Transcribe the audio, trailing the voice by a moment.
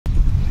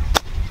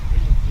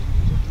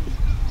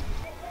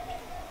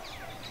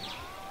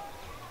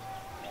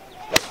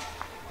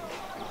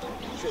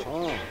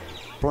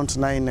Front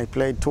 9 I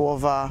played 2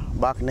 over,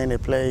 back 9 I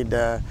played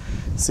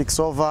 6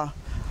 over.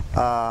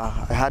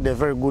 I had a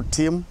very good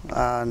team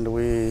and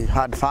we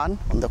had fun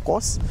on the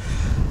course.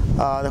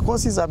 The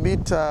course is a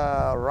bit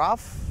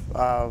rough.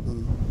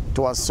 It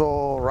was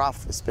so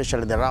rough,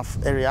 especially the rough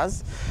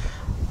areas,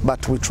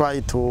 but we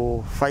tried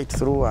to fight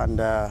through and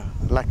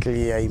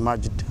luckily I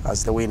emerged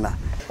as the winner.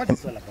 What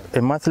is all about?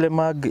 A monthly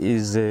mag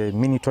is a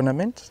mini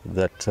tournament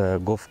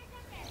that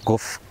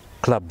golf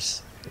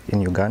clubs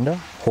in Uganda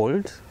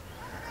hold,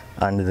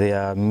 and they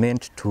are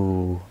meant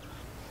to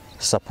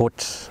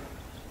support,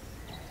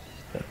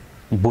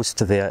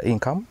 boost their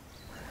income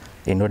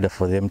in order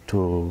for them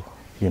to,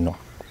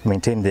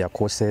 maintain their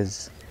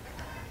courses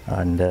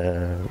and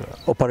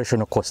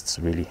operational costs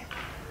really.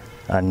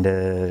 And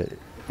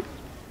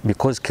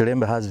because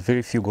Kilembe has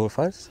very few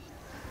golfers,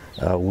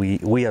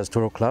 we as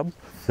Tooro Club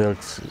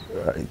felt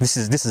this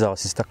is our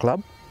sister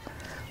club,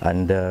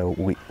 and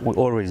we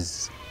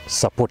always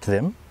support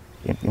them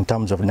in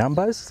terms of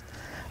numbers,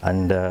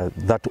 and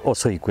that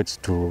also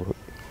equates to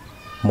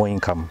more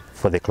income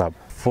for the club.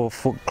 For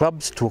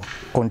clubs to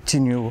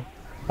continue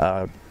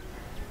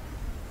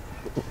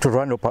to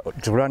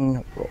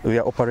run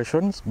their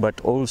operations, but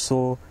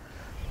also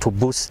to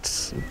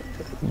boost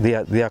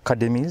their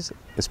academies,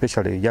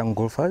 especially young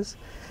golfers,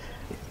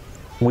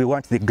 we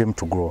want the game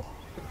to grow.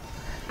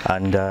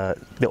 And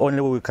the only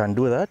way we can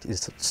do that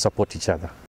is to support each other.